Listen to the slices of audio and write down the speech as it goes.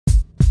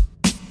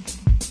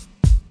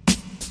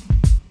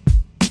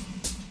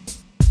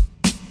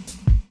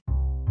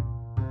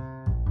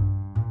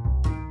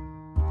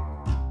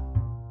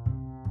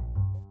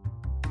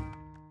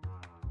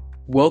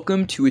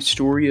Welcome to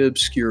Historia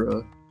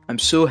Obscura. I'm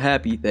so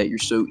happy that you're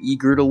so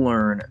eager to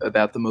learn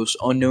about the most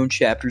unknown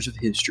chapters of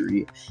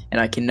history, and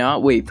I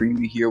cannot wait for you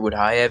to hear what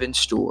I have in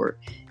store.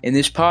 In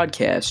this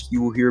podcast, you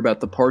will hear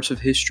about the parts of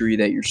history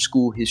that your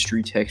school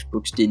history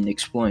textbooks didn't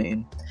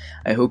explain.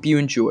 I hope you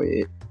enjoy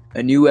it.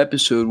 A new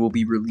episode will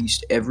be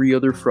released every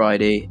other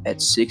Friday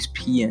at 6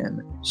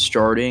 p.m.,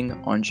 starting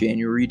on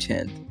January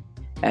 10th.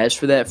 As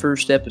for that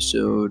first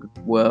episode,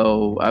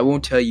 well, I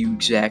won't tell you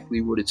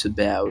exactly what it's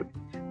about,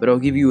 but I'll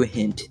give you a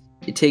hint.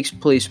 It takes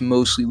place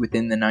mostly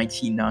within the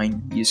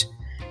 1990s.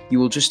 You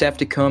will just have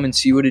to come and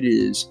see what it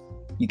is.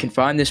 You can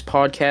find this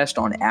podcast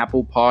on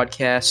Apple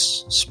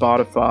Podcasts,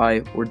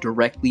 Spotify, or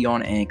directly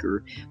on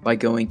Anchor by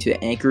going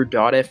to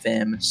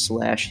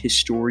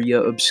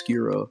anchor.fm/Historia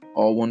Obscura,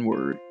 all one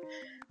word.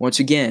 Once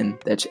again,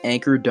 that's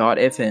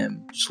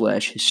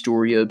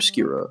anchor.fm/Historia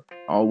Obscura,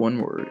 all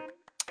one word.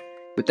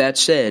 With that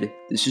said,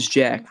 this is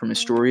Jack from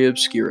Historia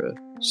Obscura,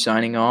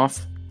 signing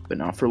off, but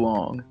not for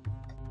long.